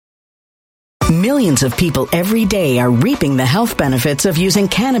Millions of people every day are reaping the health benefits of using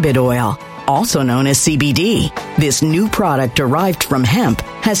cannabis oil, also known as CBD. This new product derived from hemp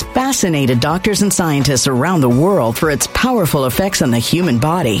has fascinated doctors and scientists around the world for its powerful effects on the human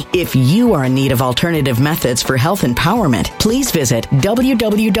body. If you are in need of alternative methods for health empowerment, please visit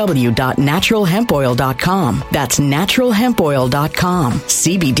www.naturalhempoil.com. That's naturalhempoil.com.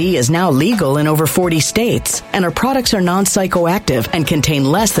 CBD is now legal in over 40 states, and our products are non-psychoactive and contain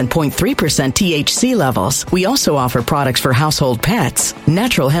less than 0.3% THC levels. We also offer products for household pets.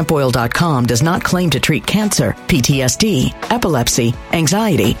 Naturalhempoil.com does not claim to treat cancer, PTSD, epilepsy,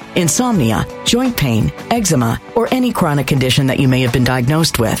 anxiety, insomnia, joint pain, eczema, or any chronic condition that you may have been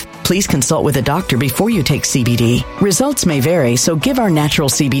diagnosed with. Please consult with a doctor before you take CBD. Results may vary, so give our natural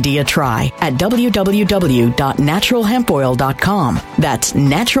CBD a try at www.naturalhempoil.com. That's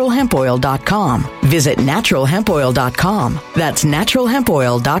naturalhempoil.com. Visit naturalhempoil.com. That's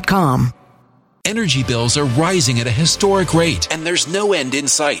naturalhempoil.com. Energy bills are rising at a historic rate, and there's no end in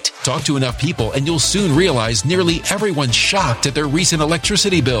sight. Talk to enough people, and you'll soon realize nearly everyone's shocked at their recent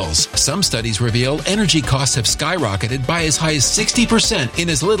electricity bills. Some studies reveal energy costs have skyrocketed by as high as 60% in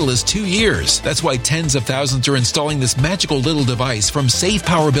as little as 2 years. That's why tens of thousands are installing this magical little device from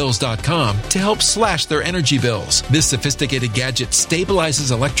SavePowerBills.com to help slash their energy bills. This sophisticated gadget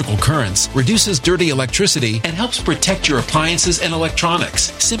stabilizes electrical currents, reduces dirty electricity, and helps protect your appliances and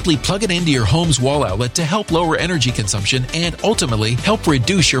electronics. Simply plug it into your home's wall outlet to help lower energy consumption and ultimately help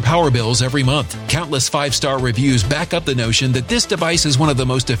reduce your power bills every month. Countless 5-star reviews back up the notion that this device is one of the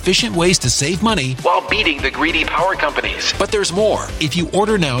most efficient ways to save money while beating the greedy power companies. But there's more. If you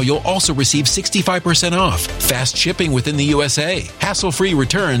order now, you'll also receive 65% off, fast shipping within the USA, hassle-free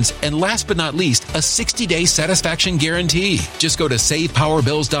returns, and last but not least, a 60-day satisfaction guarantee. Just go to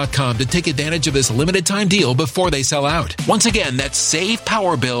SavePowerBills.com to take advantage of this limited time deal before they sell out. Once again, that's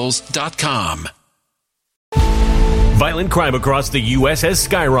SavePowerBills.com. Violent crime across the U.S. has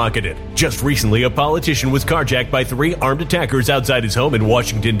skyrocketed. Just recently, a politician was carjacked by 3 armed attackers outside his home in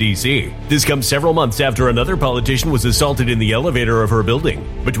Washington, D.C. This comes several months after another politician was assaulted in the elevator of her building.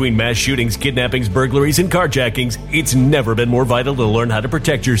 Between mass shootings, kidnappings, burglaries, and carjackings, it's never been more vital to learn how to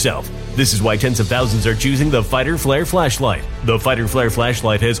protect yourself. This is why tens of thousands are choosing the Fighter Flare flashlight. The Fighter Flare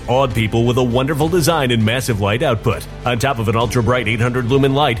flashlight has awed people with a wonderful design and massive light output. On top of an ultra-bright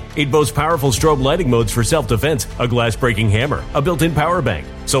 800-lumen light, it boasts powerful strobe lighting modes for self-defense, a glass-breaking hammer, a built-in power bank,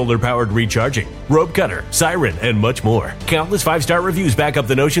 solar-powered recharging, rope cutter, siren, and much more. Countless 5-star reviews back up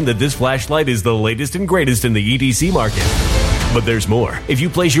the notion that this flashlight is the latest and greatest in the EDC market. But there's more. If you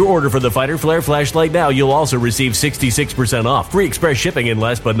place your order for the Fighter Flare flashlight now, you'll also receive 66% off, free express shipping, and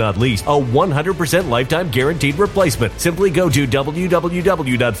last but not least, a 100% lifetime guaranteed replacement. Simply go to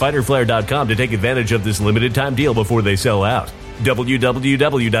www.fighterflare.com to take advantage of this limited time deal before they sell out.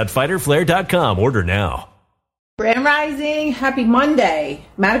 www.fighterflare.com. Order now. Grand Rising, happy Monday.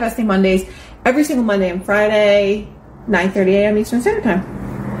 Manifesting Mondays, every single Monday and Friday, 9:30 a.m. Eastern Standard Time.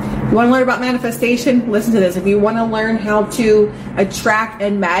 You want to learn about manifestation? Listen to this. If you want to learn how to attract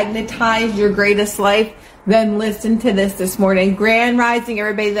and magnetize your greatest life, then listen to this morning. Grand Rising,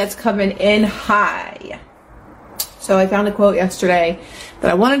 everybody that's coming in high. So I found a quote yesterday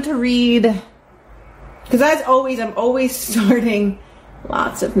that I wanted to read, because as always, I'm always starting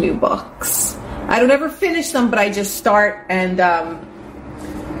lots of new books. I don't ever finish them, but I just start and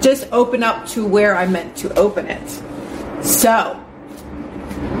just open up to where I meant to open it. So,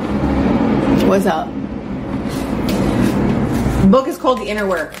 what's up? The book is called The Inner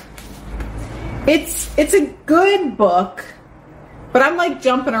Work. It's a good book, but I'm like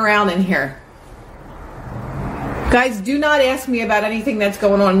jumping around in here. Guys, do not ask me about anything that's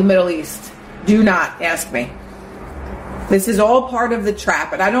going on in the Middle East. Do not ask me. This is all part of the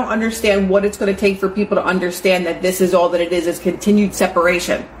trap, and I don't understand what it's going to take for people to understand that this is all that it is continued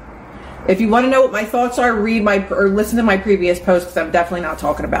separation. If you want to know what my thoughts are, or listen to my previous post, because I'm definitely not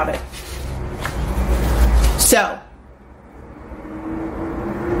talking about it. So,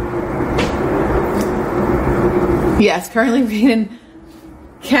 yes, currently reading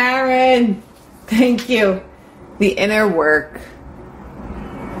Karen. Thank you. The Inner Work.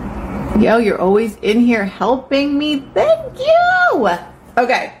 Yo, you're always in here helping me. Thank you.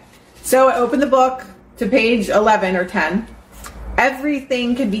 Okay, so I opened the book to page 11 or 10.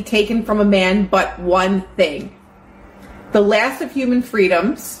 Everything can be taken from a man but one thing. The last of human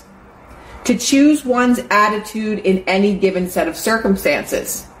freedoms, to choose one's attitude in any given set of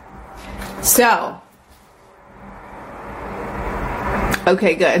circumstances. So,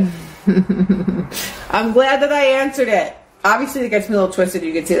 okay, good. I'm glad that I answered it. Obviously, it gets me a little twisted.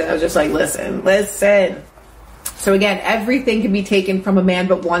 You can see that I was just like, listen. So again, everything can be taken from a man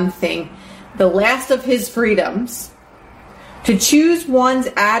but one thing. the last of his freedoms, to choose one's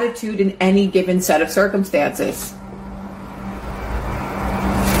attitude in any given set of circumstances.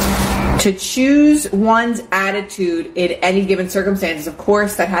 To choose one's attitude in any given circumstances. Of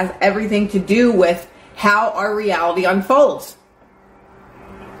course, that has everything to do with how our reality unfolds.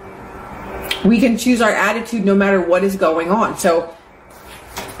 We can choose our attitude no matter what is going on. So,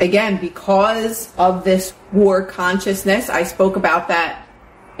 again, because of this war consciousness, I spoke about that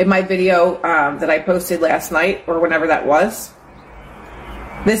in my video that I posted last night or whenever that was.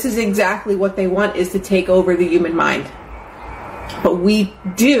 This is exactly what they want, is to take over the human mind. But we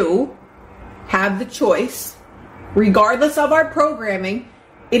do have the choice, regardless of our programming,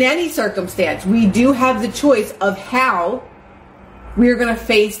 in any circumstance, we do have the choice of how we're going to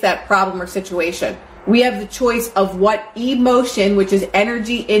face that problem or situation. We have the choice of what emotion, which is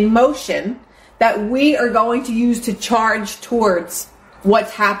energy in motion, that we are going to use to charge towards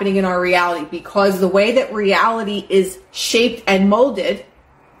what's happening in our reality. Because the way that reality is shaped and molded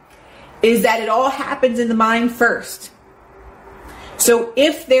is that it all happens in the mind first. So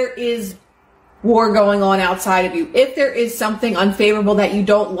if there is war going on outside of you, if there is something unfavorable that you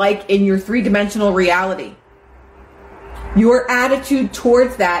don't like in your three-dimensional reality, your attitude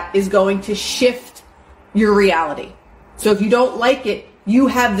towards that is going to shift your reality. So if you don't like it, you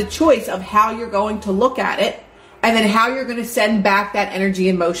have the choice of how you're going to look at it and then how you're going to send back that energy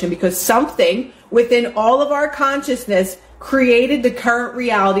in motion, because something within all of our consciousness created the current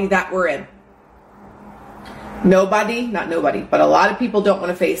reality that we're in. Not nobody, but a lot of people don't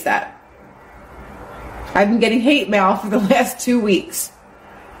want to face that. I've been getting hate mail for the last 2 weeks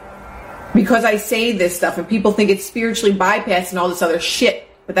because I say this stuff and people think it's spiritually bypassed and all this other shit,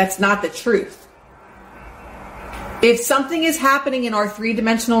 but that's not the truth. If something is happening in our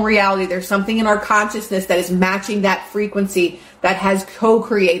three-dimensional reality, there's something in our consciousness that is matching that frequency that has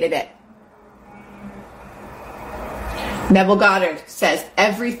co-created it. Neville Goddard says,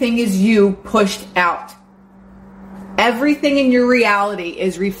 everything is you pushed out. Everything in your reality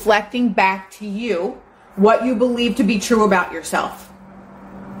is reflecting back to you what you believe to be true about yourself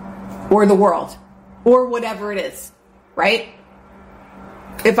or the world or whatever it is, right?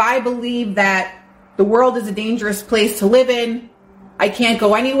 If I believe that the world is a dangerous place to live in, I can't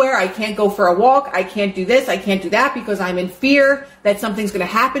go anywhere, I can't go for a walk, I can't do this, I can't do that because I'm in fear that something's going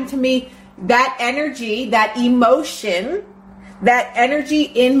to happen to me, that energy, that emotion, that energy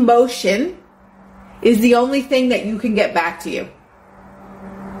in motion is the only thing that you can get back to you.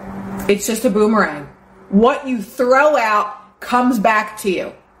 It's just a boomerang. What you throw out comes back to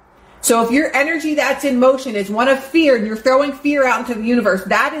you. So if your energy that's in motion is one of fear and you're throwing fear out into the universe,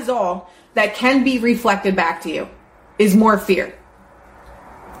 that is all that can be reflected back to you, is more fear.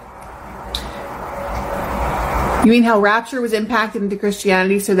 You mean how rapture was impacted into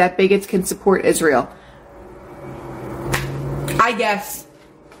Christianity so that bigots can support Israel? I guess.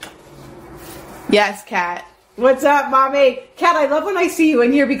 Yes, Kat. What's up, Mommy? Kat, I love when I see you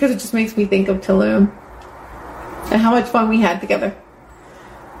in here because it just makes me think of Tulum and how much fun we had together.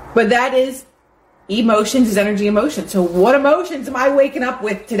 But that is emotions, is energy emotion. So what emotions am I waking up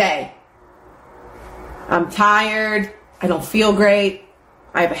with today? I'm tired. I don't feel great.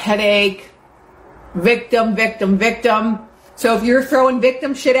 I have a headache. Victim, victim, victim. So if you're throwing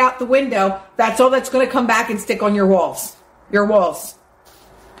victim shit out the window, that's all that's going to come back and stick on your walls. Your walls.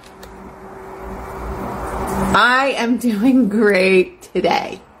 I am doing great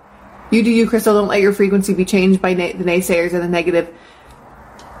today. You do you, Krystal. Don't let your frequency be changed by the naysayers and the negative.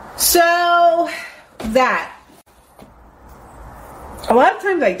 So, that. A lot of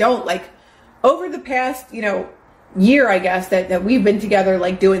times I don't. Like, over the past, year, I guess, that we've been together,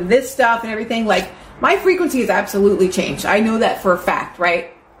 like, doing this stuff and everything, like, my frequency has absolutely changed. I know that for a fact,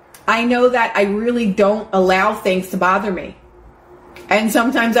 right? I know that I really don't allow things to bother me. And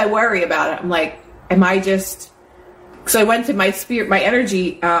sometimes I worry about it. I'm like, am I just... So I went to my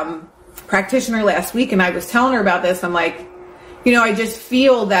energy practitioner last week, and I was telling her about this. I'm like, I just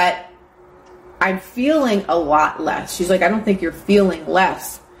feel that I'm feeling a lot less. She's like, I don't think you're feeling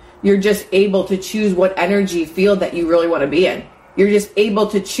less. You're just able to choose what energy field that you really want to be in. You're just able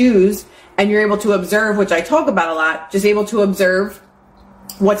to choose, and you're able to observe, which I talk about a lot, just able to observe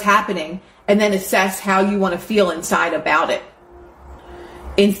what's happening and then assess how you want to feel inside about it.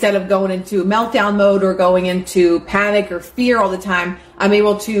 Instead of going into meltdown mode or going into panic or fear all the time, I'm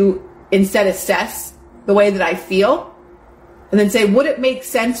able to instead assess the way that I feel and then say, would it make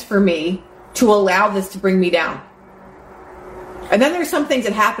sense for me to allow this to bring me down? And then there's some things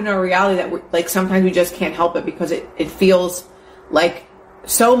that happen in our reality that like sometimes we just can't help it because it feels like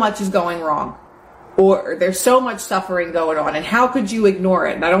so much is going wrong. or there's so much suffering going on, and how could you ignore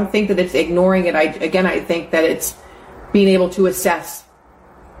it? And I don't think that it's ignoring it. I think that it's being able to assess.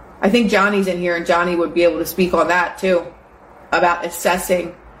 I think Johnny's in here, and Johnny would be able to speak on that too, about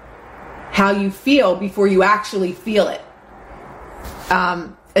assessing how you feel before you actually feel it.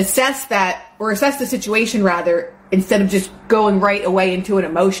 Assess the situation rather, instead of just going right away into an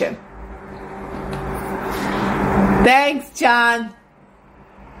emotion. Thanks, John.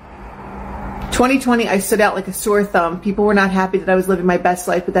 2020, I stood out like a sore thumb. People were not happy that I was living my best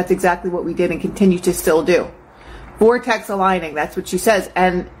life, but that's exactly what we did and continue to still do. Vortex aligning, that's what she says.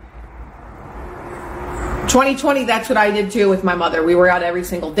 And 2020, that's what I did too with my mother. We were out every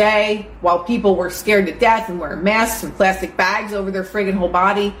single day while people were scared to death and wearing masks and plastic bags over their friggin' whole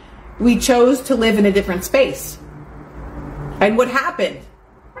body. We chose to live in a different space. And what happened?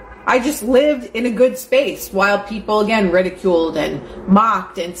 I just lived in a good space while people, again, ridiculed and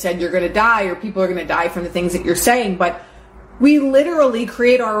mocked and said you're going to die, or people are going to die from the things that you're saying. But we literally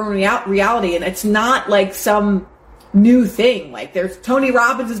create our own reality, and it's not like some new thing. Like Tony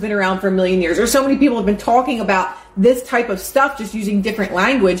Robbins has been around for a million years. There's so many people have been talking about this type of stuff, just using different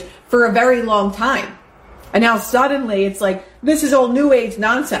language for a very long time. And now suddenly it's like, this is all new age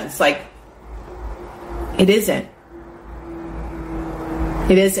nonsense. Like, it isn't.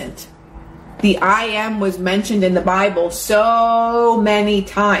 It isn't. The I am was mentioned in the Bible so many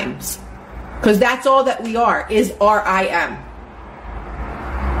times, because that's all that we are, is our I am.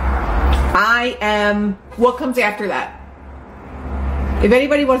 I am. What comes after that? If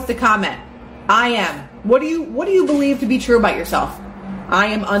anybody wants to comment, I am. What do you believe to be true about yourself? I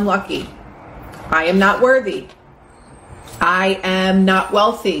am unlucky. I am not worthy. I am not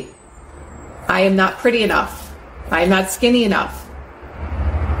wealthy. I am not pretty enough. I am not skinny enough.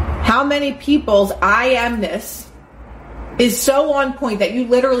 How many people's I amness is so on point that you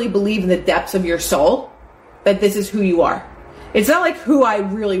literally believe in the depths of your soul that this is who you are? It's not like who I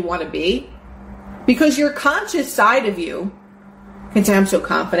really want to be, because your conscious side of you can say, I'm so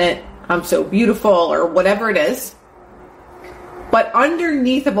confident, I'm so beautiful, or whatever it is. But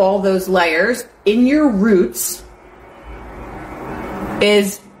underneath of all those layers, in your roots,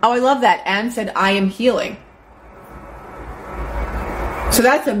 is, oh, I love that. Anne said, I am healing. So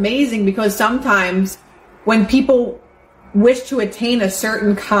that's amazing, because sometimes when people wish to attain a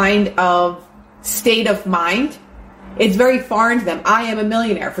certain kind of state of mind, it's very foreign to them. I am a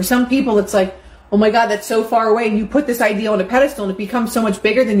millionaire. For some people, it's like, oh my God, that's so far away. And you put this idea on a pedestal and it becomes so much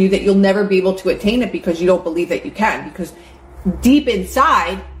bigger than you that you'll never be able to attain it because you don't believe that you can. Because deep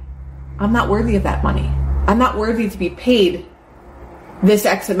inside, I'm not worthy of that money. I'm not worthy to be paid this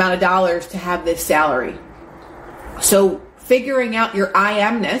X amount of dollars to have this salary. So figuring out your I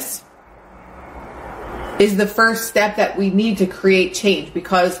amness is the first step that we need to create change,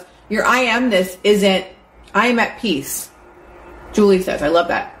 because your I amness isn't, I am at peace. Julie says, I love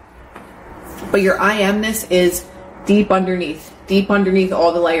that. But your I amness is deep underneath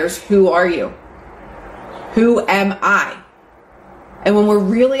all the layers. Who are you? Who am I? And when we're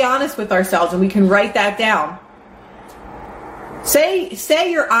really honest with ourselves and we can write that down,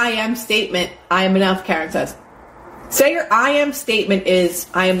 say your I am statement, I am enough, Karen says. Say your I am statement is,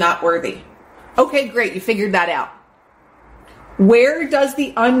 I am not worthy. Okay, great, you figured that out. Where does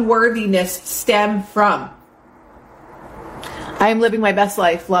the unworthiness stem from? I am living my best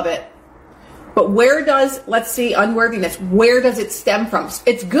life, love it. But where does, let's see, unworthiness, where does it stem from?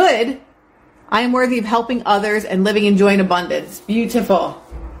 It's good. I am worthy of helping others and living in joy and abundance. Beautiful.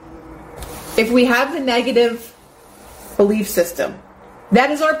 If we have the negative belief system,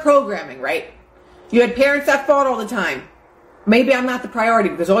 that is our programming, right? You had parents that fought all the time. Maybe I'm not the priority,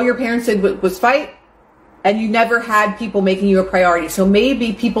 because all your parents did was fight, and you never had people making you a priority. So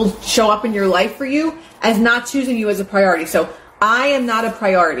maybe people show up in your life for you as not choosing you as a priority. So I am not a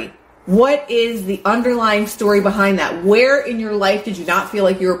priority. What is the underlying story behind that? Where in your life did you not feel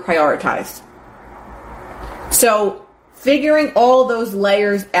like you were prioritized? So figuring all those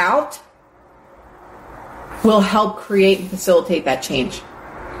layers out will help create and facilitate that change.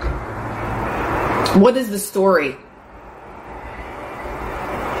 What is the story?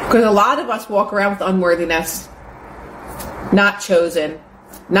 Because a lot of us walk around with unworthiness, not chosen,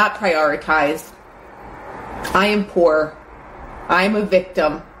 not prioritized. I am poor. I am a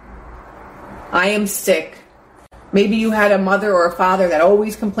victim. I am sick. Maybe you had a mother or a father that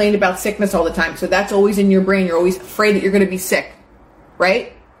always complained about sickness all the time. So that's always in your brain. You're always afraid that you're going to be sick,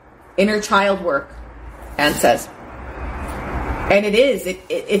 right? Inner child work, Anne says. And it is.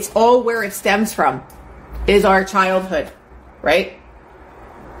 It's all where it stems from, is our childhood, right?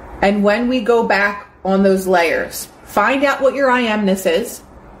 And when we go back on those layers, find out what your I amness is,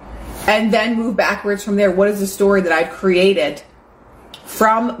 And then move backwards from there. What is the story that I've created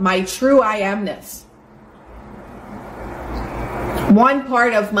from my true I amness? One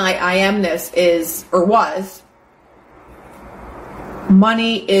part of my I amness is, or was,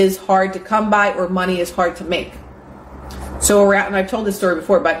 money is hard to come by or money is hard to make. So around, and I've told this story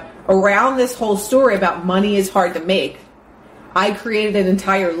before, but around this whole story about money is hard to make, I created an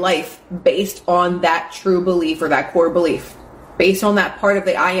entire life based on that true belief or that core belief, based on that part of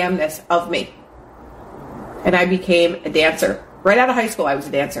the I amness of me. And I became a dancer. Right out of high school, I was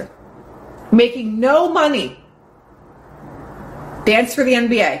a dancer. Making no money. Danced for the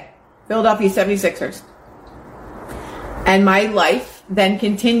NBA, Philadelphia 76ers. And my life then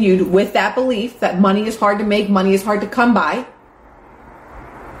continued with that belief that money is hard to make, money is hard to come by.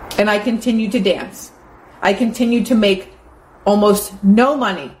 And I continued to dance. I continued to make almost no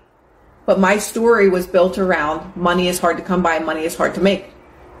money. But my story was built around money is hard to come by, money is hard to make.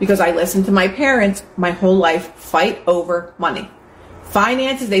 Because I listened to my parents my whole life fight over money.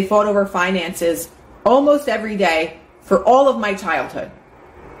 Finances, they fought over finances almost every day for all of my childhood.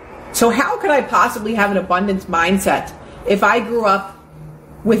 So how could I possibly have an abundance mindset if I grew up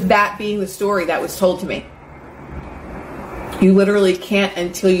with that being the story that was told to me? You literally can't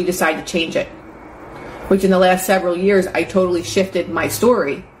until you decide to change it. Which in the last several years, I totally shifted my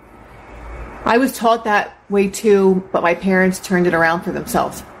story. I was taught that way too, but my parents turned it around for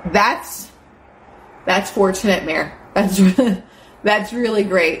themselves. That's fortunate, Mayor. That's really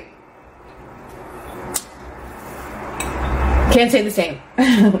great. Can't say the same.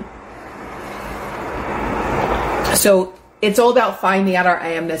 So it's all about finding out our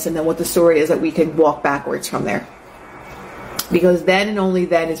I amness and then what the story is that we can walk backwards from there. Because then and only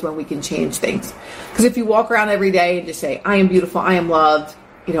then is when we can change things. Because if you walk around every day and just say, I am beautiful, I am loved,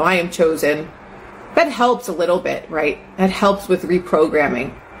 I am chosen, that helps a little bit, right? That helps with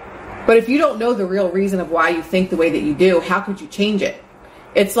reprogramming. But if you don't know the real reason of why you think the way that you do, how could you change it?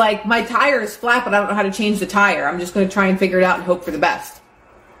 It's like, my tire is flat, but I don't know how to change the tire. I'm just going to try and figure it out and hope for the best.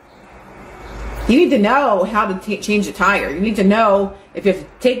 You need to know how to change the tire. You need to know if you have to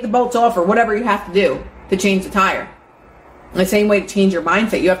take the bolts off or whatever you have to do to change the tire. The same way to change your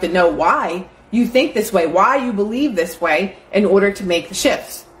mindset, you have to know why you think this way, why you believe this way in order to make the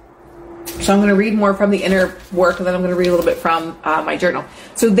shifts. So I'm going to read more from the inner work, and then I'm going to read a little bit from my journal.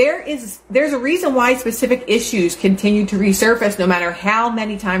 So there's a reason why specific issues continue to resurface no matter how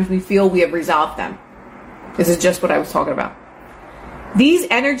many times we feel we have resolved them. This is just what I was talking about. These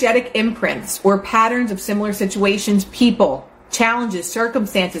energetic imprints or patterns of similar situations, people, challenges,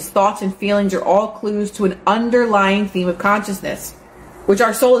 circumstances, thoughts, and feelings are all clues to an underlying theme of consciousness, which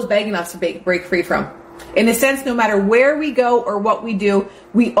our soul is begging us to break free from. In a sense, no matter where we go or what we do,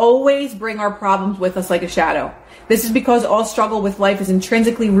 we always bring our problems with us like a shadow. This is because all struggle with life is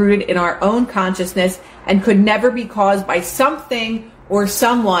intrinsically rooted in our own consciousness and could never be caused by something or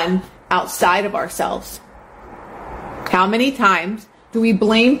someone outside of ourselves. How many times do we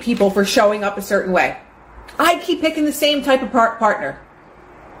blame people for showing up a certain way? I keep picking the same type of partner.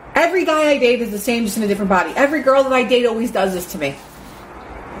 Every guy I date is the same, just in a different body. Every girl that I date always does this to me.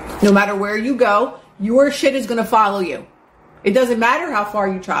 No matter where you go, your shit is going to follow you. It doesn't matter how far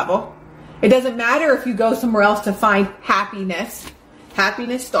you travel. It doesn't matter if you go somewhere else to find happiness.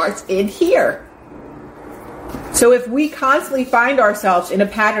 Happiness starts in here. So if we constantly find ourselves in a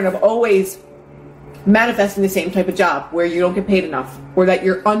pattern of always manifesting the same type of job where you don't get paid enough or that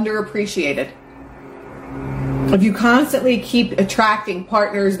you're underappreciated, if you constantly keep attracting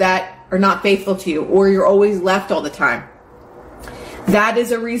partners that are not faithful to you or you're always left all the time, that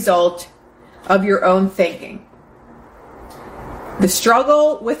is a result of your own thinking. The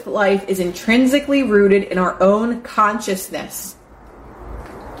struggle with life is intrinsically rooted in our own consciousness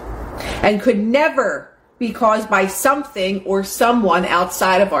and could never be caused by something or someone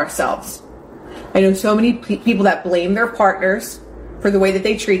outside of ourselves. I know so many people that blame their partners for the way that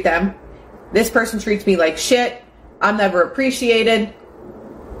they treat them. This person treats me like shit. I'm never appreciated.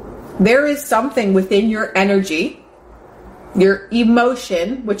 There is something within your energy, your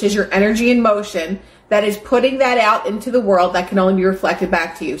emotion, which is your energy in motion, that is putting that out into the world that can only be reflected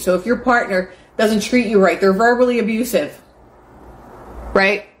back to you. So if your partner doesn't treat you right, they're verbally abusive,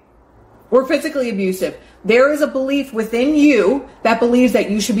 right? Or physically abusive, there is a belief within you that believes that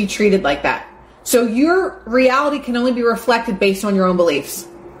you should be treated like that. So your reality can only be reflected based on your own beliefs.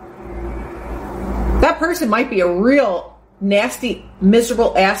 That person might be a real nasty,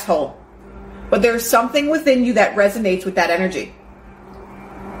 miserable asshole, but there's something within you that resonates with that energy.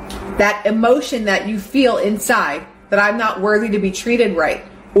 That emotion that you feel inside, that I'm not worthy to be treated right,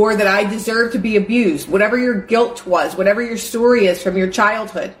 or that I deserve to be abused, whatever your guilt was, whatever your story is from your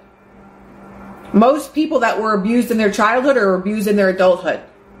childhood. Most people that were abused in their childhood are abused in their adulthood.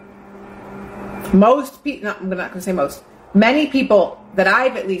 Most people, I'm not going to say most, many people that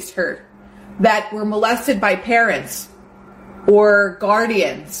I've at least heard that were molested by parents or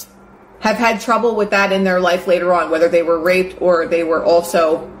guardians have had trouble with that in their life later on, whether they were raped or they were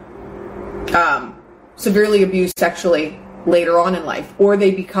also severely abused sexually later on in life, or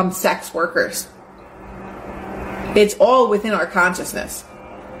they become sex workers. It's all within our consciousness.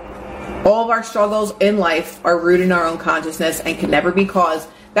 All of our struggles in life are rooted in our own consciousness and can never be caused.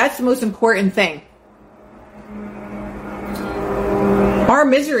 That's the most important thing. Our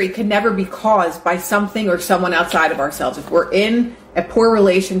misery can never be caused by something or someone outside of ourselves. If we're in a poor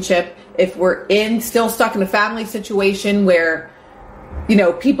relationship, if we're still stuck in a family situation where,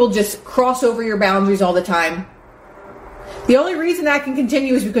 people just cross over your boundaries all the time, the only reason that can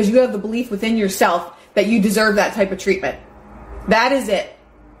continue is because you have the belief within yourself that you deserve that type of treatment. That is it.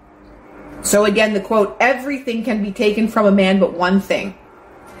 So again, the quote, everything can be taken from a man but one thing,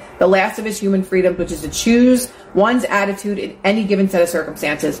 the last of his human freedom, which is to choose one's attitude in any given set of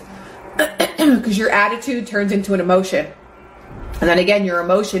circumstances. Because your attitude turns into an emotion. And then again, your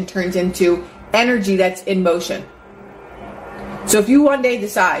emotion turns into energy that's in motion. So if you one day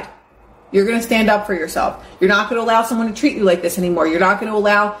decide you're going to stand up for yourself, you're not going to allow someone to treat you like this anymore, you're not going to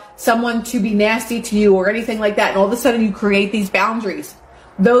allow someone to be nasty to you or anything like that, and all of a sudden you create these boundaries,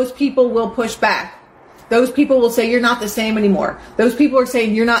 those people will push back. Those people will say you're not the same anymore. Those people are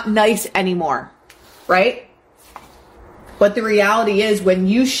saying you're not nice anymore, right? But the reality is, when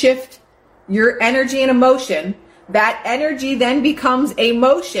you shift your energy and emotion, that energy then becomes a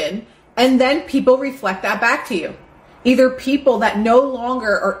motion, and then people reflect that back to you. Either people that no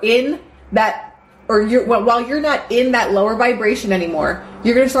longer are in that, or while you're not in that lower vibration anymore,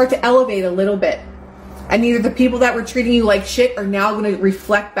 you're going to start to elevate a little bit. And either the people that were treating you like shit are now going to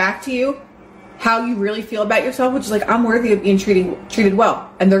reflect back to you how you really feel about yourself, which is like, I'm worthy of being treated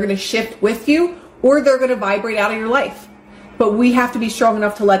well. And they're going to shift with you, or they're going to vibrate out of your life. But we have to be strong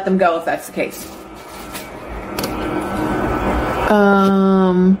enough to let them go if that's the case.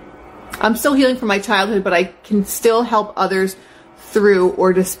 I'm still healing from my childhood, but I can still help others through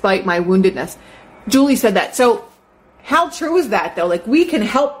or despite my woundedness. Julie said that. So how true is that, though? Like, we can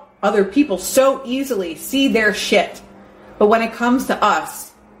help other people so easily see their shit. But when it comes to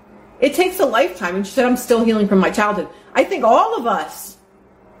us, it takes a lifetime. And she said, I'm still healing from my childhood. I think all of us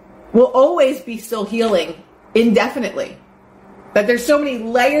will always be still healing indefinitely. That there's so many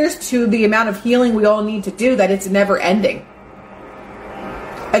layers to the amount of healing we all need to do that it's never ending.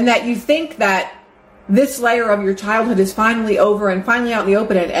 And that you think that this layer of your childhood is finally over and finally out in the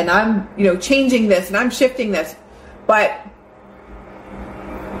open, and I'm, changing this and I'm shifting this. But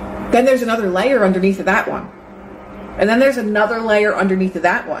then there's another layer underneath of that one. And then there's another layer underneath of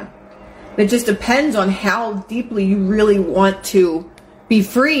that one. And it just depends on how deeply you really want to be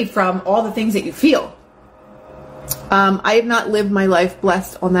free from all the things that you feel. I have not lived my life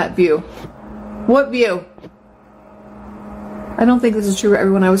blessed on that view. What view? I don't think this is true for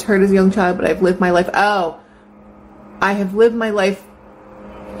everyone. I was hurt as a young child, but I've lived my life. Oh, I have lived my life.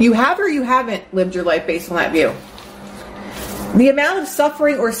 You have or you haven't lived your life based on that view. The amount of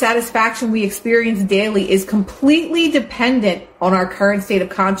suffering or satisfaction we experience daily is completely dependent on our current state of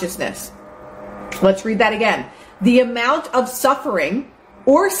consciousness. Let's read that again. The amount of suffering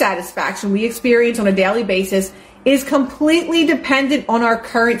or satisfaction we experience on a daily basis is completely dependent on our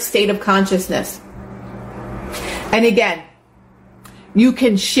current state of consciousness. And again, you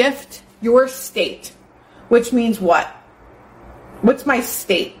can shift your state, which means what? What's my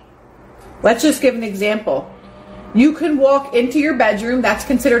state? Let's just give an example. You can walk into your bedroom, that's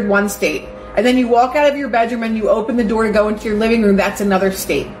considered one state. And then you walk out of your bedroom and you open the door to go into your living room, that's another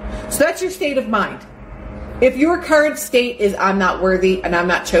state. So that's your state of mind. If your current state is, I'm not worthy and I'm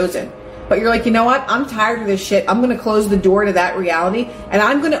not chosen, but you're like, you know what? I'm tired of this shit. I'm going to close the door to that reality, and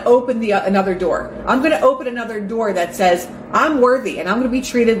I'm going to open another door. I'm going to open another door that says, I'm worthy, and I'm going to be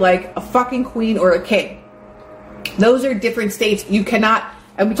treated like a fucking queen or a king. Those are different states. You cannot,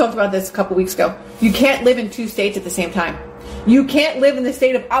 and we talked about this a couple weeks ago, you can't live in two states at the same time. You can't live in the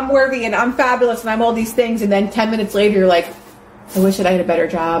state of, I'm worthy, and I'm fabulous, and I'm all these things, and then 10 minutes later, you're like, I wish that I had a better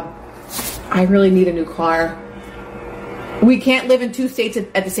job. I really need a new car. We can't live in two states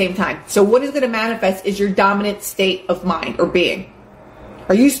at the same time. So what is going to manifest is your dominant state of mind or being.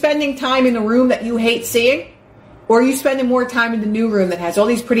 Are you spending time in a room that you hate seeing? Or are you spending more time in the new room that has all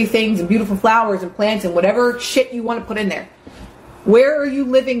these pretty things and beautiful flowers and plants and whatever shit you want to put in there? Where are you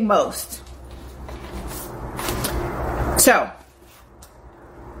living most? So,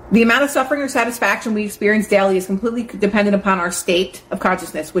 the amount of suffering or satisfaction we experience daily is completely dependent upon our state of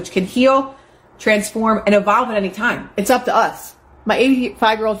consciousness, which can heal, transform, and evolve at any time. It's up to us. My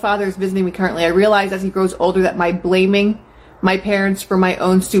 85-year-old father is visiting me currently. I realize as he grows older that my blaming my parents for my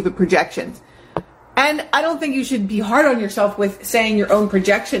own stupid projections. And I don't think you should be hard on yourself with saying your own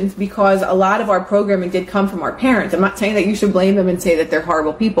projections, because a lot of our programming did come from our parents. I'm not saying that you should blame them and say that they're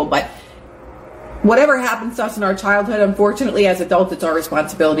horrible people, but whatever happens to us in our childhood, unfortunately, as adults, it's our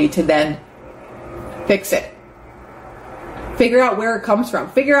responsibility to then fix it. Figure out where it comes from.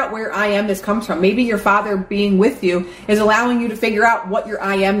 Figure out where I amness comes from. Maybe your father being with you is allowing you to figure out what your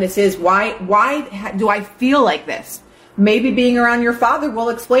I amness is. Why do I feel like this? Maybe being around your father will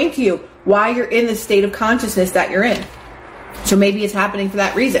explain to you why you're in the state of consciousness that you're in. So maybe it's happening for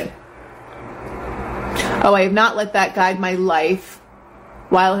that reason. Oh, I have not let that guide my life.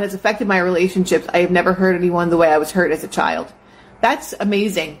 While it has affected my relationships, I have never hurt anyone the way I was hurt as a child. That's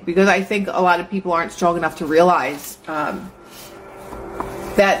amazing, because I think a lot of people aren't strong enough to realize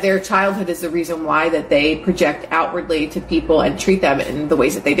that their childhood is the reason why that they project outwardly to people and treat them in the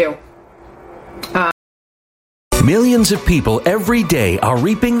ways that they do. Millions of people every day are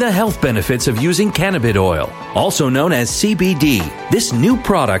reaping the health benefits of using cannabis oil, also known as CBD. This new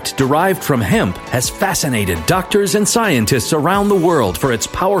product derived from hemp has fascinated doctors and scientists around the world for its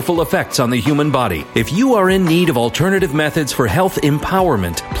powerful effects on the human body. If you are in need of alternative methods for health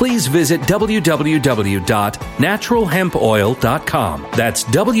empowerment, please visit www.naturalhempoil.com. That's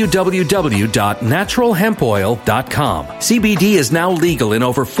www.naturalhempoil.com. CBD is now legal in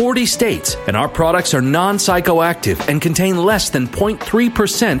over 40 states, and our products are non-psychoactive and contain less than 0.3%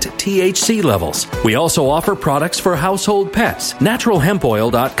 THC levels. We also offer products for household pets.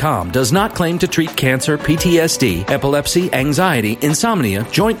 NaturalHempOil.com does not claim to treat cancer, PTSD, epilepsy, anxiety, insomnia,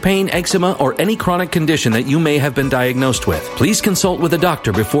 joint pain, eczema, or any chronic condition that you may have been diagnosed with. Please consult with a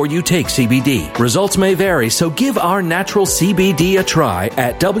doctor before you take CBD. Results may vary, so give our natural CBD a try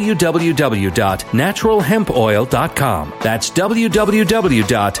at www.naturalhempoil.com. That's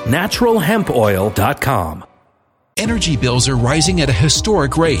www.naturalhempoil.com. Energy bills are rising at a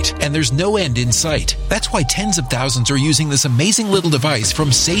historic rate, and there's no end in sight. That's why tens of thousands are using this amazing little device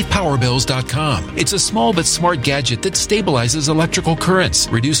from SavePowerBills.com. It's a small but smart gadget that stabilizes electrical currents,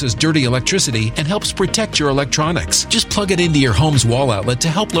 reduces dirty electricity, and helps protect your electronics. Just plug it into your home's wall outlet to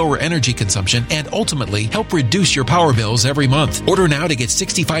help lower energy consumption and ultimately help reduce your power bills every month. Order now to get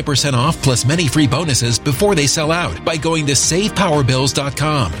 65% off plus many free bonuses before they sell out by going to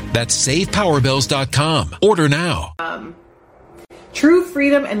SavePowerBills.com. That's SavePowerBills.com. Order now. True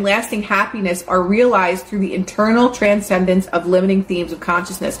freedom and lasting happiness are realized through the internal transcendence of limiting themes of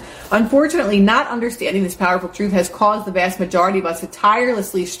consciousness. Unfortunately, not understanding this powerful truth has caused the vast majority of us to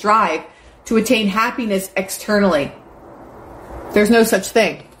tirelessly strive to attain happiness externally. There's no such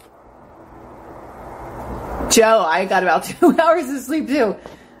thing. Joe, I got about 2 hours of sleep too.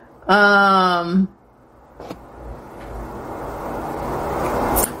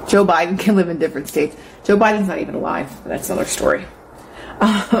 Joe Biden can live in different states. Joe Biden's not even alive, but that's another story.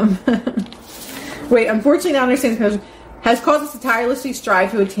 Wait, unfortunately, not understanding has caused us to tirelessly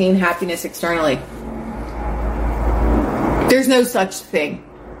strive to attain happiness externally. There's no such thing.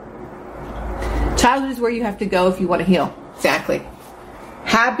 Childhood is where you have to go if you want to heal. Exactly.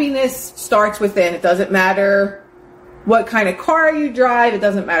 Happiness starts within. It doesn't matter what kind of car you drive. It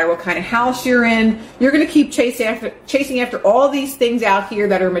doesn't matter what kind of house you're in. You're going to keep chasing after all these things out here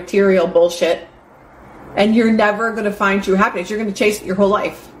that are material bullshit. And you're never going to find true happiness. You're going to chase it your whole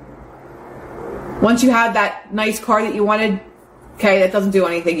life. Once you have that nice car that you wanted, okay, that doesn't do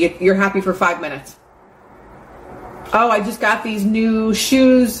anything. You're happy for 5 minutes. Oh, I just got these new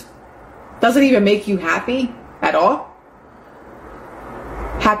shoes. Doesn't even make you happy at all.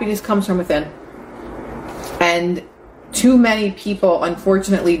 Happiness comes from within. And too many people,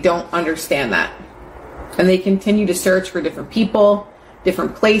 unfortunately, don't understand that. And they continue to search for different people,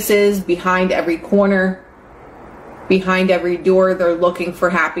 different places, behind every corner, behind every door. They're looking for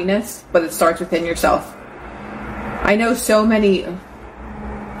happiness, but it starts within yourself. I've known so many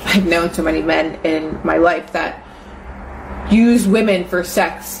men in my life that use women for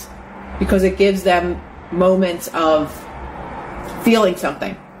sex because it gives them moments of feeling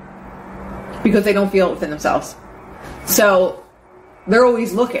something because they don't feel it within themselves. So they're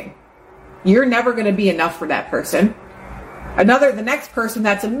always looking. You're never going to be enough for that person. The next person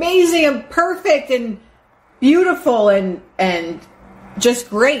that's amazing and perfect and beautiful and just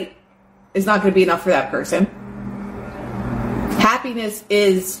great is not going to be enough for that person. Happiness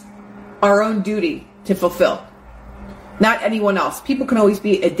is our own duty to fulfill, not anyone else. People can always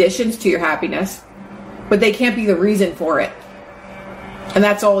be additions to your happiness, but they can't be the reason for it. And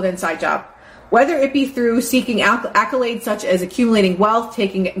that's all an inside job. Whether it be through seeking accolades such as accumulating wealth,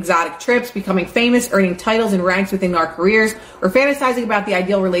 taking exotic trips, becoming famous, earning titles and ranks within our careers, or fantasizing about the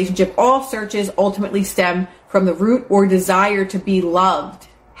ideal relationship, all searches ultimately stem from the root or desire to be loved,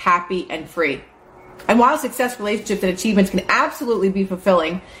 happy, and free. And while success, relationships, and achievements can absolutely be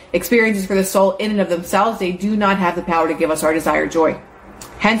fulfilling experiences for the soul in and of themselves, they do not have the power to give us our desired joy.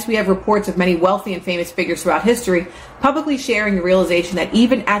 Hence, we have reports of many wealthy and famous figures throughout history publicly sharing the realization that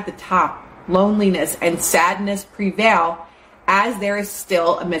even at the top, loneliness and sadness prevail as there is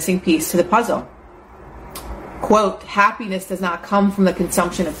still a missing piece to the puzzle. Quote, happiness does not come from the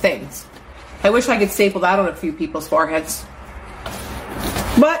consumption of things. I wish I could staple that on a few people's foreheads.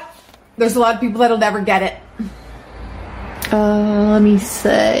 But there's a lot of people that'll never get it. Let me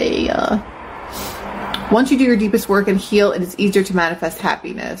say, once you do your deepest work and heal, it is easier to manifest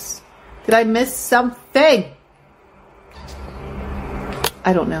happiness. Did I miss something?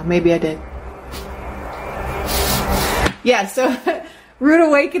 I don't know. Maybe I did. Yeah, so Rude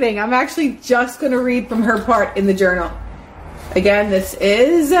Awakening. I'm actually just going to read from her part in the journal. Again, this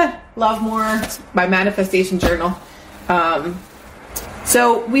is Love More, my manifestation journal.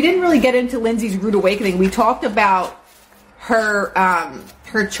 So we didn't really get into Lindsay's Rude Awakening. We talked about her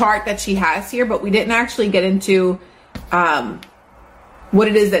her chart that she has here, but we didn't actually get into what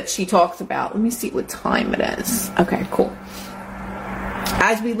it is that she talks about. Let me see what time it is. Okay, cool.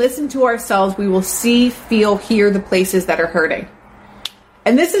 As we listen to ourselves, we will see, feel, hear the places that are hurting.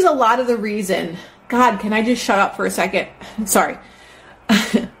 And this is a lot of the reason. God, can I just shut up for a second? Sorry.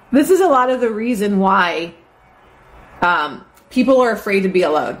 This is a lot of the reason why people are afraid to be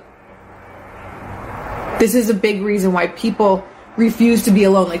alone. This is a big reason why people refuse to be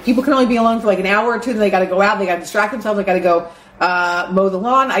alone. Like, people can only be alone for like an hour or two, then they got to go out, they got to distract themselves, they got to go mow the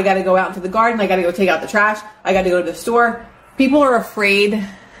lawn, I got to go out into the garden, I got to go take out the trash, I got to go to the store. People are afraid.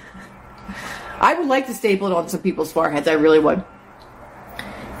 I would like to staple it on some people's foreheads. I really would.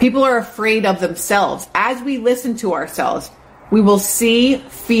 People are afraid of themselves. As we listen to ourselves, we will see,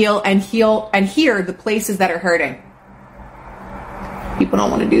 feel, and heal and hear the places that are hurting. People don't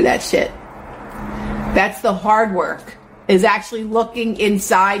want to do that shit. That's the hard work, is actually looking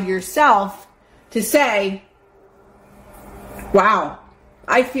inside yourself to say, wow,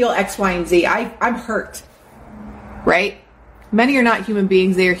 I feel X, Y, and Z. I'm hurt, right? Many are not human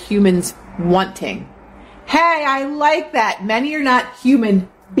beings. They are humans wanting. Hey, I like that. Many are not human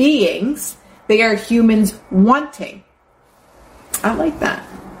beings. They are humans wanting. I like that.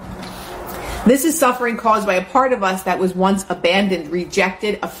 This is suffering caused by a part of us that was once abandoned,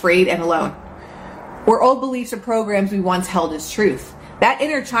 rejected, afraid, and alone. Or old beliefs or programs we once held as truth. That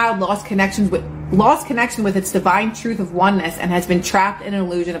inner child lost connection with its divine truth of oneness and has been trapped in an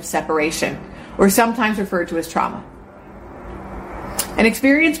illusion of separation, or sometimes referred to as trauma. An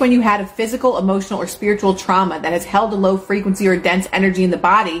experience when you had a physical, emotional, or spiritual trauma that has held a low frequency or dense energy in the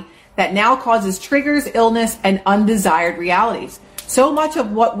body that now causes triggers, illness, and undesired realities. So much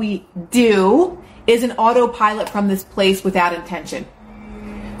of what we do is an autopilot from this place without intention.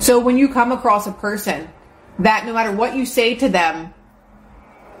 So when you come across a person that no matter what you say to them,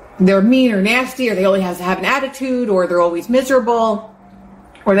 they're mean or nasty, or they always have an attitude, or they're always miserable,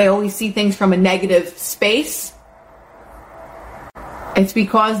 or they always see things from a negative space, it's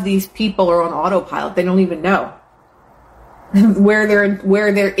because these people are on autopilot. They don't even know where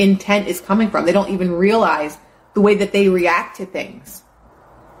their intent is coming from. They don't even realize the way that they react to things.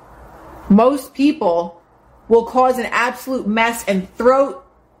 Most people will cause an absolute mess and throw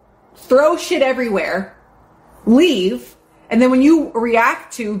shit everywhere, leave, and then when you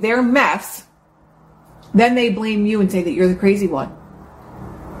react to their mess, then they blame you and say that you're the crazy one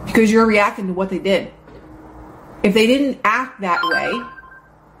because you're reacting to what they did. If they didn't act that way,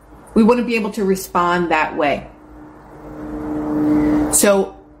 we wouldn't be able to respond that way.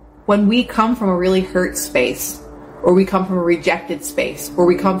 So when we come from a really hurt space, or we come from a rejected space, or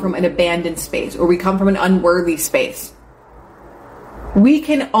we come from an abandoned space, or we come from an unworthy space, we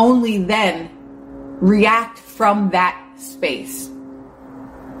can only then react from that space.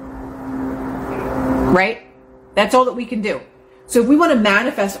 Right? That's all that we can do. So if we want to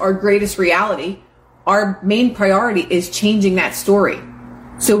manifest our greatest reality, our main priority is changing that story.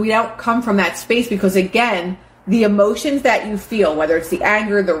 So we don't come from that space, because again, the emotions that you feel, whether it's the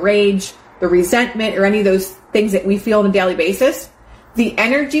anger, the rage, the resentment, or any of those things that we feel on a daily basis, the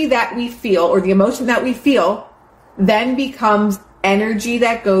energy that we feel or the emotion that we feel then becomes energy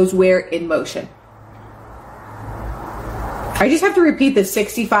that goes where? In motion. I just have to repeat this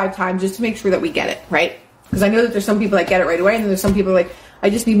 65 times just to make sure that we get it, right? Because I know that there's some people that get it right away, and then there's some people like, I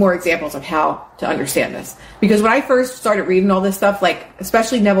just need more examples of how to understand this. Because when I first started reading all this stuff, like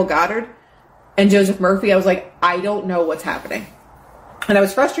especially Neville Goddard, and Joseph Murphy, I was like, I don't know what's happening. And I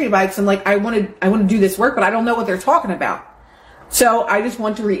was frustrated by it because I'm like, I want to do this work, but I don't know what they're talking about. So I just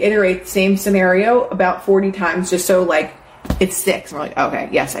want to reiterate the same scenario about 40 times just so like it sticks. And we're like, okay,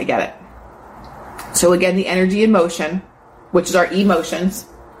 yes, I get it. So again, the energy in motion, which is our emotions.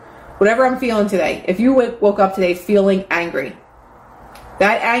 Whatever I'm feeling today, if you woke up today feeling angry,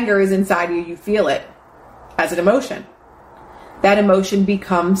 that anger is inside you. You feel it as an emotion. That emotion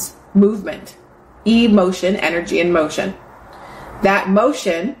becomes movement. Emotion, energy in motion. That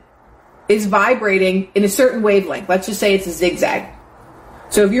motion is vibrating in a certain wavelength. Let's just say it's a zigzag.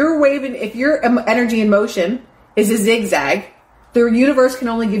 So if your energy in motion is a zigzag, the universe can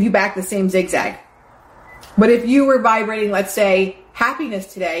only give you back the same zigzag. But if you were vibrating, let's say,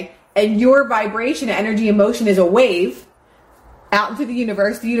 happiness today, and your vibration, energy, emotion is a wave out into the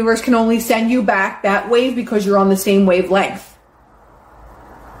universe can only send you back that wave because you're on the same wavelength.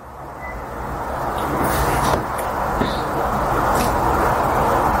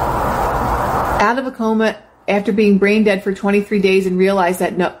 Out of a coma after being brain dead for 23 days and realized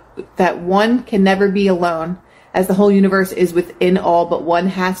that one can never be alone, as the whole universe is within all, but one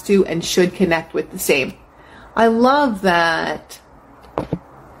has to and should connect with the same. I love that.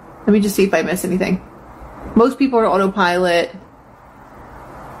 Let me just see if I miss anything. Most people are autopilot.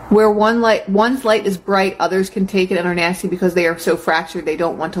 Where one's light is bright, others can take it and are nasty because they are so fractured they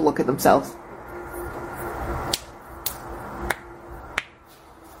don't want to look at themselves.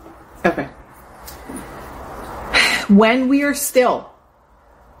 Okay. When we are still,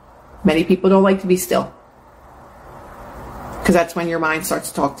 many people don't like to be still because that's when your mind starts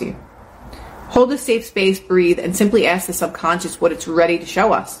to talk to you. Hold a safe space, breathe, and simply ask the subconscious what it's ready to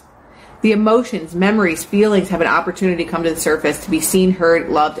show us. The emotions, memories, feelings have an opportunity to come to the surface to be seen, heard,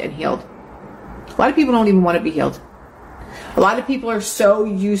 loved, and healed. A lot of people don't even want to be healed. A lot of people are so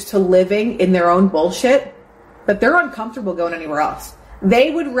used to living in their own bullshit that they're uncomfortable going anywhere else. They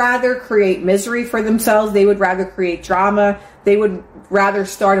would rather create misery for themselves. They would rather create drama. They would rather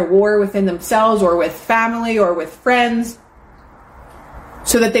start a war within themselves or with family or with friends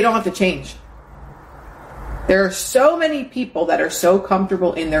so that they don't have to change. There are so many people that are so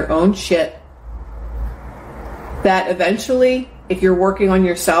comfortable in their own shit that eventually, if you're working on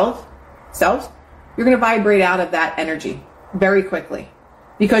yourselves, you're going to vibrate out of that energy very quickly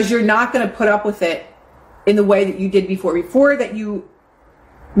because you're not going to put up with it in the way that you did before that you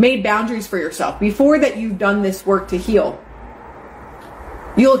made boundaries for yourself, before that you've done this work to heal.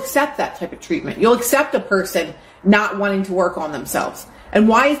 You'll accept that type of treatment. You'll accept a person not wanting to work on themselves. And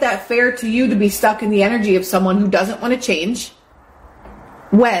why is that fair to you to be stuck in the energy of someone who doesn't want to change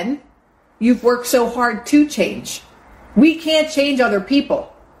when you've worked so hard to change? We can't change other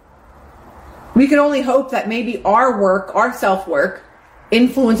people. We can only hope that maybe our work, our self-work,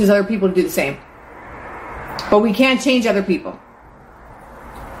 influences other people to do the same. But we can't change other people.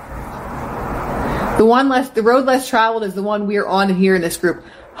 The road less traveled is the one we are on here in this group.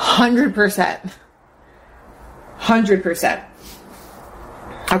 100%. 100%.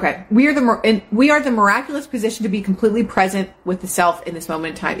 Okay, we are the miraculous position to be completely present with the self in this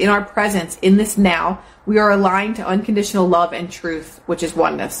moment in time. In our presence, in this now, we are aligned to unconditional love and truth, which is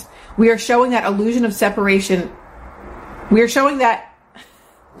oneness. We are showing that illusion of separation. We are showing that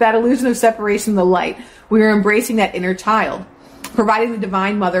illusion of separation, the light. We are embracing that inner child, providing the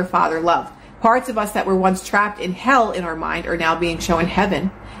divine mother, father love. Parts of us that were once trapped in hell in our mind are now being shown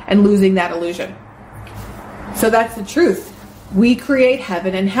heaven and losing that illusion. So that's the truth. We create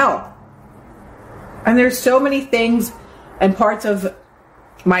heaven and hell. And there's so many things and parts of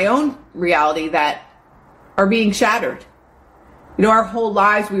my own reality that are being shattered. You know, our whole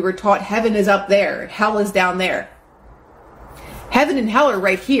lives we were taught heaven is up there, hell is down there. Heaven and hell are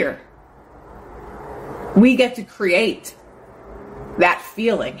right here. We get to create that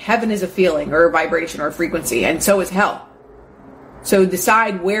feeling. Heaven is a feeling or a vibration or a frequency, and so is hell. So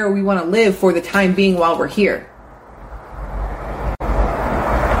decide where we want to live for the time being while we're here.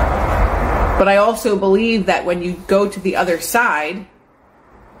 But I also believe that when you go to the other side,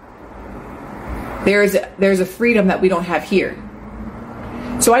 there's a freedom that we don't have here.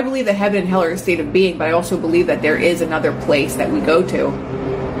 So I believe that heaven and hell are a state of being, but I also believe that there is another place that we go to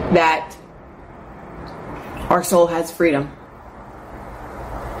that our soul has freedom.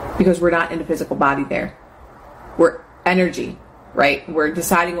 Because we're not in a physical body there. We're energy, right? We're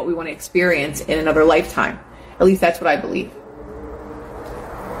deciding what we want to experience in another lifetime. At least that's what I believe.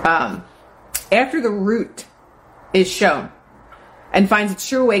 After the root is shown and finds its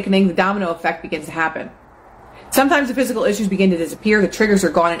true awakening, the domino effect begins to happen. Sometimes the physical issues begin to disappear, the triggers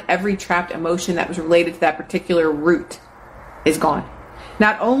are gone, and every trapped emotion that was related to that particular root is gone.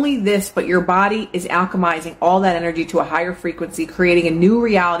 Not only this, but your body is alchemizing all that energy to a higher frequency, creating a new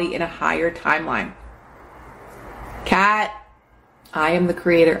reality in a higher timeline. Kat, I am the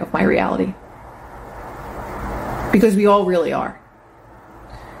creator of my reality. Because we all really are.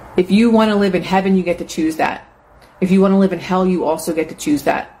 If you want to live in heaven, you get to choose that. If you want to live in hell, you also get to choose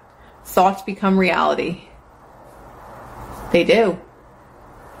that. Thoughts become reality. They do.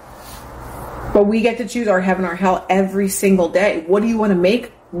 But we get to choose our heaven or hell every single day. What do you want to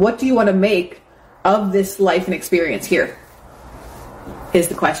make? What do you want to make of this life and experience here? Is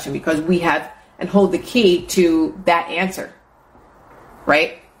the question, because we have and hold the key to that answer.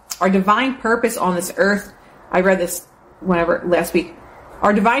 Right? Our divine purpose on this earth, I read this last week.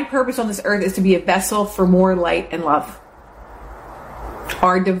 Our divine purpose on this earth is to be a vessel for more light and love.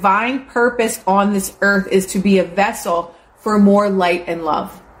 Our divine purpose on this earth is to be a vessel for more light and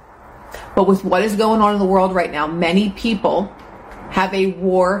love. But with what is going on in the world right now, many people have a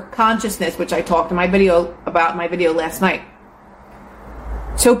war consciousness, which I talked in my video about in my video last night.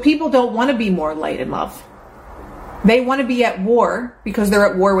 So people don't want to be more light and love. They want to be at war because they're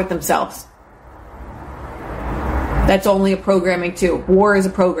at war with themselves. That's only a programming too. War is a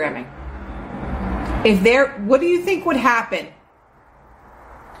programming. What do you think would happen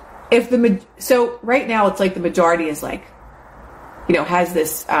if so right now it's like the majority is like, has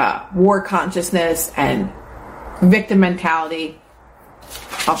this war consciousness and victim mentality.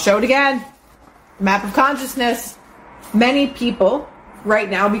 I'll show it again. Map of consciousness. Many people right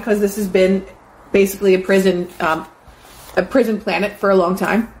now, because this has been basically a prison planet for a long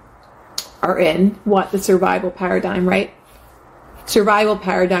time, are in the survival paradigm, right? Survival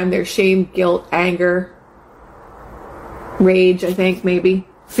paradigm. There's shame, guilt, anger, rage, I think maybe,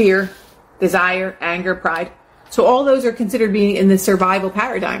 fear, desire, anger, pride. So all those are considered being in the survival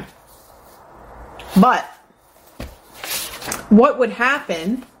paradigm. But what would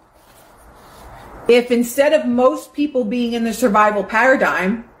happen if instead of most people being in the survival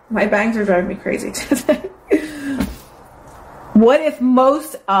paradigm, my bangs are driving me crazy today. What if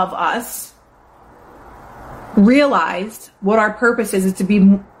most of us realized what our purpose is to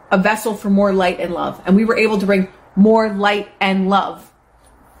be a vessel for more light and love, and we were able to bring more light and love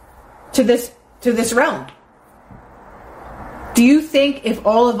to this realm? Do you think if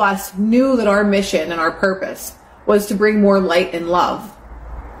all of us knew that our mission and our purpose was to bring more light and love,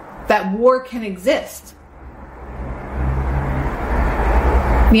 that war can exist?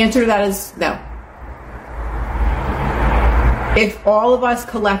 The answer to that is no. If all of us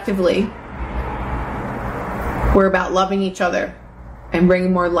collectively were about loving each other and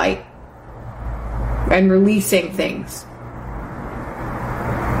bringing more light and releasing things,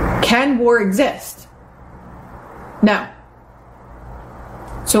 can war exist? No.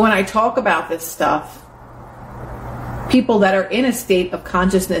 So when I talk about this stuff, people that are in a state of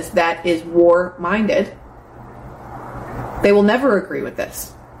consciousness that is war-minded, they will never agree with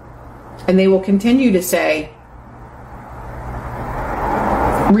this. And they will continue to say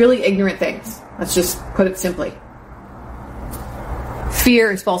really ignorant things. Let's just put it simply.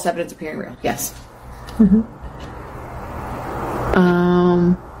 Fear is false evidence appearing real. Yes. Mm-hmm.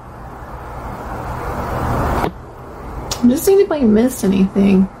 I'm just seeing if I missed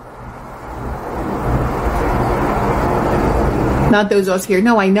anything. Not those of us here.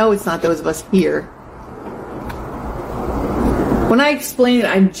 No, I know it's not those of us here. When I explain it,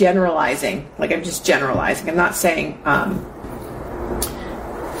 I'm generalizing. Like, I'm just generalizing. I'm not saying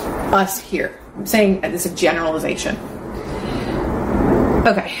us here. I'm saying it's a generalization.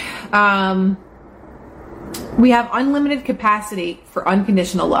 Okay. We have unlimited capacity for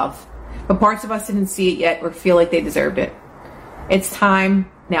unconditional love, but parts of us didn't see it yet or feel like they deserved it. It's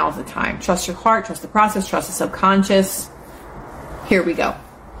time. Now is the time. Trust your heart. Trust the process. Trust the subconscious. Here we go.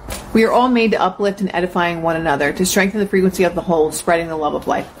 We are all made to uplift and edifying one another, to strengthen the frequency of the whole, spreading the love of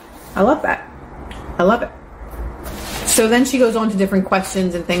life. I love that. I love it. So then she goes on to different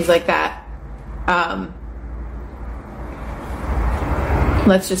questions and things like that.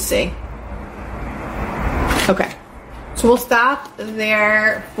 Let's just see. Okay. So we'll stop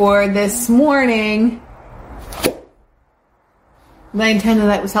there for this morning. I intend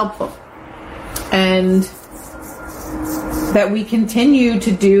that was helpful. And that we continue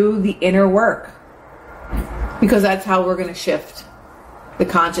to do the inner work, because that's how we're going to shift the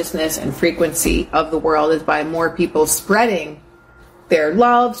consciousness and frequency of the world, is by more people spreading their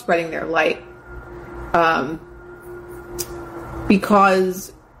love, spreading their light.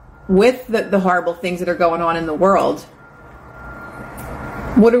 Because with the horrible things that are going on in the world,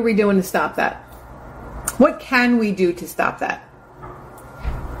 what are we doing to stop that? What can we do to stop that?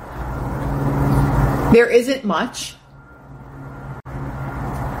 There isn't much.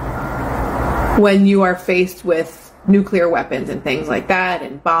 when you are faced with nuclear weapons and things like that,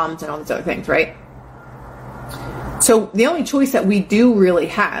 and bombs and all these other things, right? So the only choice that we do really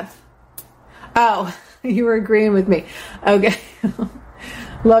have... Oh, you were agreeing with me. Okay.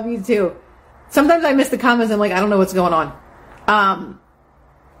 Love you too. Sometimes I miss the comments. I'm like, I don't know what's going on.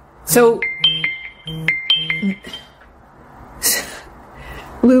 So...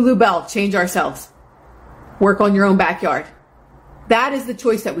 Lulu Bell, change ourselves. Work on your own backyard. That is the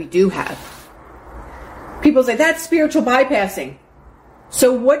choice that we do have. People say, that's spiritual bypassing.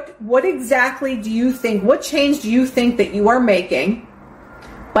 So what exactly do you think, what change do you think that you are making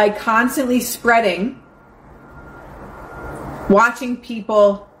by constantly spreading, watching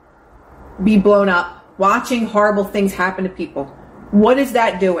people be blown up, watching horrible things happen to people? What is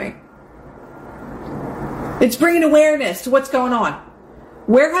that doing? It's bringing awareness to what's going on.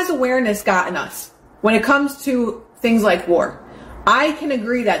 Where has awareness gotten us when it comes to things like war? I can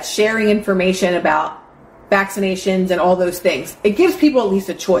agree that sharing information about vaccinations and all those things, it gives people at least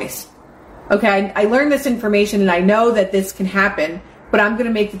a choice. Okay, I learned this information and I know that this can happen, but I'm going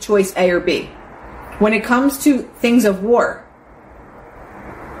to make the choice A or B. When it comes to things of war,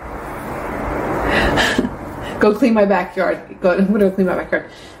 go clean my backyard. I'm going to clean my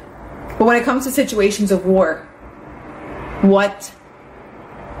backyard. But when it comes to situations of war,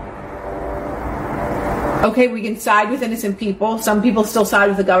 okay, we can side with innocent people. Some people still side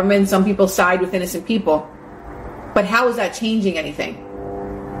with the government. Some people side with innocent people. But how is that changing anything?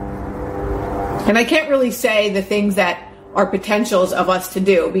 And I can't really say the things that are potentials of us to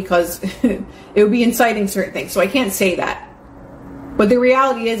do because it would be inciting certain things. So I can't say that. But the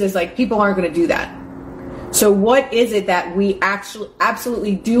reality is like people aren't going to do that. So what is it that we actually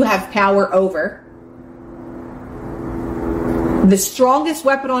absolutely do have power over? The strongest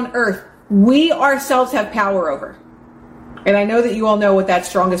weapon on earth, we ourselves have power over. And I know that you all know what that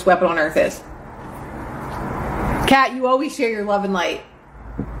strongest weapon on earth is. Kat, you always share your love and light.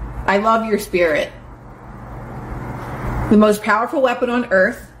 I love your spirit. The most powerful weapon on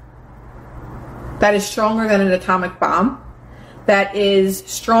earth that is stronger than an atomic bomb, that is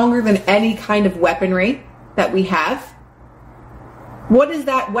stronger than any kind of weaponry that we have. What is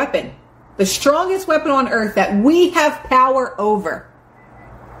that weapon? The strongest weapon on earth that we have power over.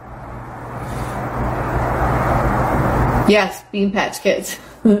 Yes, Bean Patch Kids.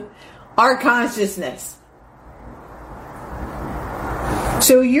 Our consciousness.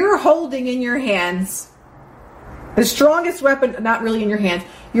 So you're holding in your hands the strongest weapon, not really in your hands,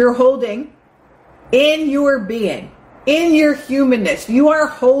 you're holding in your being, in your humanness. You are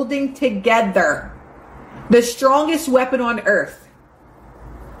holding together the strongest weapon on earth.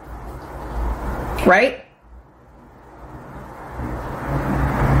 Right?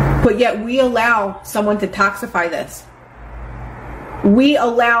 But yet we allow someone to toxify this. We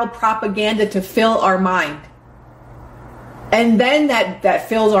allow propaganda to fill our mind. And then that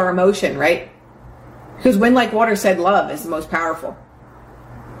fills our emotion, right? Because when like water said, love is the most powerful.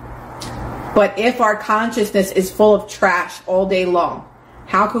 But if our consciousness is full of trash all day long,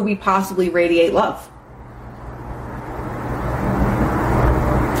 how could we possibly radiate love?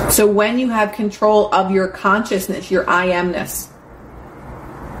 So when you have control of your consciousness, your I amness,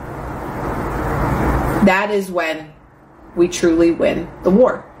 that is when we truly win the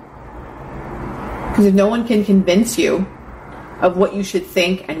war. Because if no one can convince you of what you should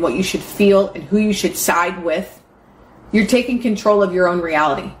think and what you should feel and who you should side with, you're taking control of your own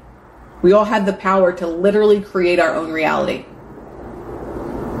reality. We all have the power to literally create our own reality.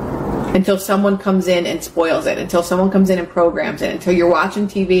 Until someone comes in and spoils it, until someone comes in and programs it, until you're watching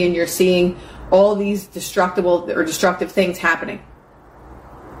TV and you're seeing all these destructive things happening.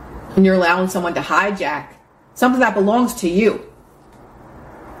 And you're allowing someone to hijack something that belongs to you.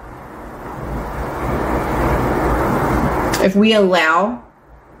 If we allow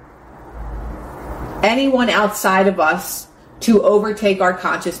anyone outside of us to overtake our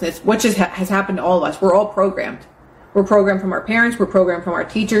consciousness, which has happened to all of us, we're all programmed. We're programmed from our parents, we're programmed from our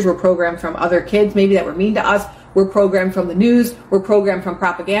teachers, we're programmed from other kids maybe that were mean to us, we're programmed from the news, we're programmed from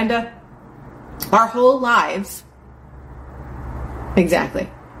propaganda. Our whole lives, we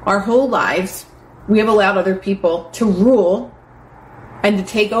have allowed other people to rule and to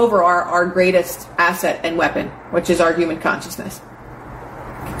take over our greatest asset and weapon, which is our human consciousness.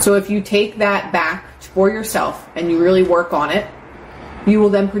 So if you take that back for yourself and you really work on it, you will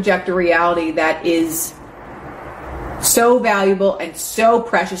then project a reality that is so valuable and so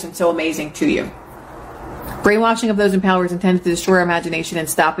precious and so amazing to you. Brainwashing of those in power is intended to destroy our imagination and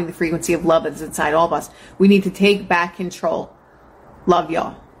stopping the frequency of love that is inside all of us. We need to take back control. Love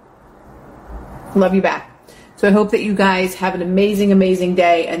y'all. Love you back. So I hope that you guys have an amazing, amazing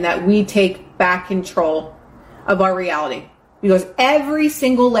day and that we take back control of our reality. Because every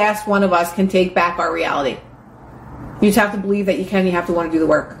single last one of us can take back our reality. You just have to believe that you can. You have to want to do the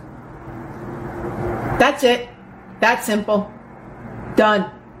work. That's it. That's simple. Done.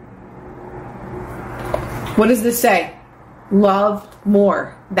 What does this say? Love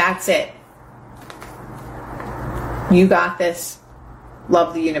more. That's it. You got this.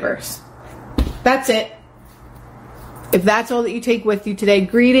 Love the universe. That's it. If that's all that you take with you today,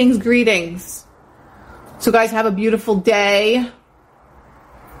 greetings, greetings. So guys, have a beautiful day.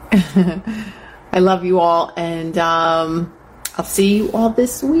 I love you all, and I'll see you all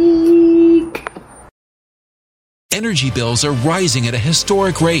this week. Energy bills are rising at a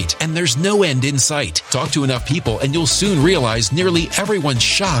historic rate, and there's no end in sight. Talk to enough people, and you'll soon realize nearly everyone's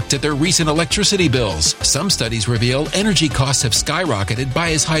shocked at their recent electricity bills. Some studies reveal energy costs have skyrocketed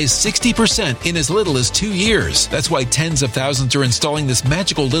by as high as 60% in as little as 2 years. That's why tens of thousands are installing this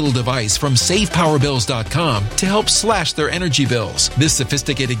magical little device from SavePowerBills.com to help slash their energy bills. This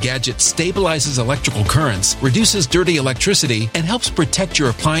sophisticated gadget stabilizes electrical currents, reduces dirty electricity, and helps protect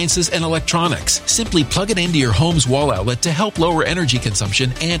your appliances and electronics. Simply plug it into your home's wall outlet to help lower energy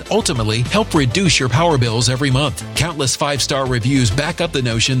consumption and ultimately help reduce your power bills every month. Countless 5-star reviews back up the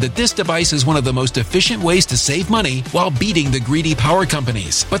notion that this device is one of the most efficient ways to save money while beating the greedy power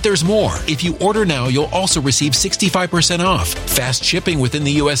companies. But there's more. If you order now, you'll also receive 65% off, fast shipping within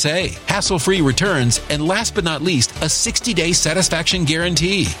the USA, hassle-free returns, and last but not least, a 60-day satisfaction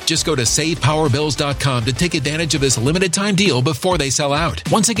guarantee. Just go to SavePowerBills.com to take advantage of this limited time deal before they sell out.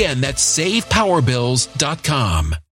 Once again, that's SavePowerBills.com.